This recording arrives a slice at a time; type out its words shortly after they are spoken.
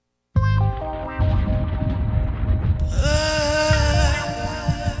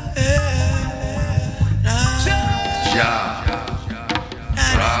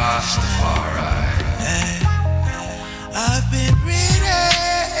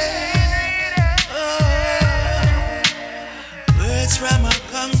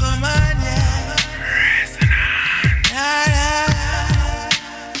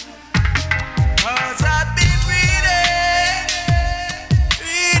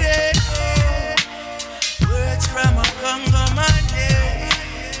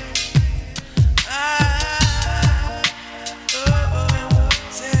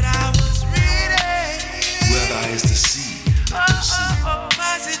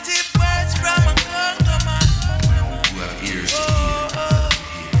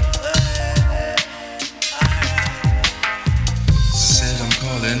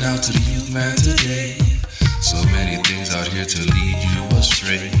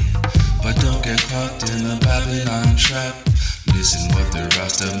but don't get caught in the Babylon trap. Listen what the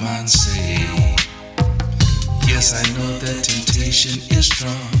Rastaman say. Yes, I know that temptation is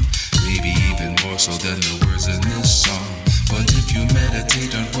strong, maybe even more so than the words in this song. But if you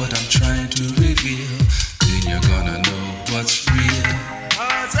meditate on what I'm trying to reveal, then you're gonna know what's real.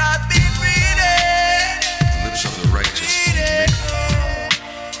 'Cause I've been reading the lips of the righteous.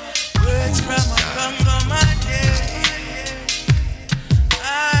 Words from a Congoman.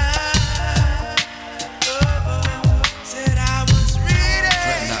 Said I was reading.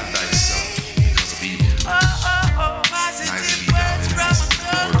 Fret not thyself because of evil. Neither be thou envious of the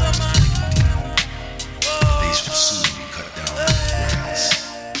workers of iniquity. They shall soon be cut down like grass,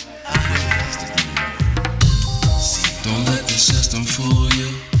 and withered as the green herb. See, don't let the system fool you.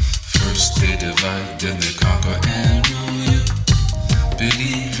 First they divide, then they conquer and rule you.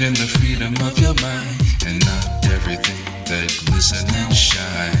 Believe in the freedom of your mind, and not everything that glisten and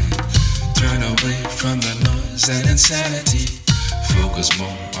shine. Turn away from the noise and insanity. Focus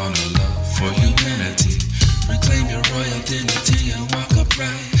more on a love for humanity. Reclaim your royal dignity and walk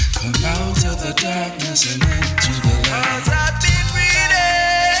upright. Come out of the darkness and into the light. 'Cause I've been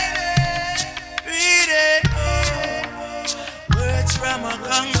reading, words from a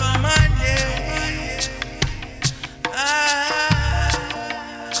Congoman.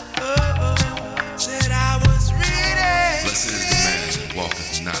 Said I was reading. blessed is the man that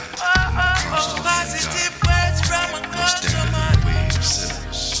walketh not in the counsel of the Positive ungodly, words from a nor standeth in Congoman. the way of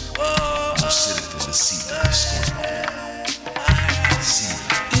sinners, nor sitteth in the seat of the scornful. See,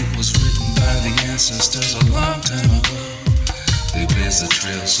 It was written by the ancestors a long time ago. They blazed a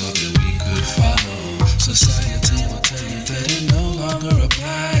trail so that we could follow. Society will tell you that it no longer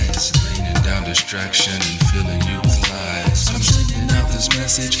applies, raining down distraction and filling you with lies. I'm sending out this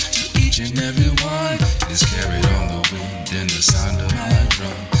message to each and every one. It is carried on the wind in the sound of my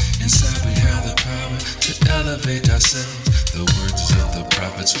drum. Inside we have the power to elevate ourselves. The words of the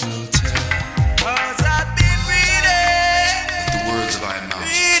prophets will tell. 'Cause I've been reading. let the words of thy mouth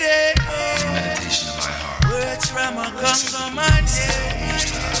Reading. and the meditation of thy heart Words from a be acceptable in Congoman. the sight of the Most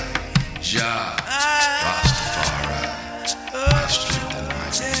High. Jah, Rastafari, my strength and my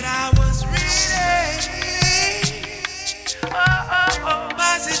Said redeemer. I was reading.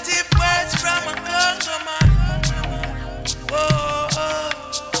 Positive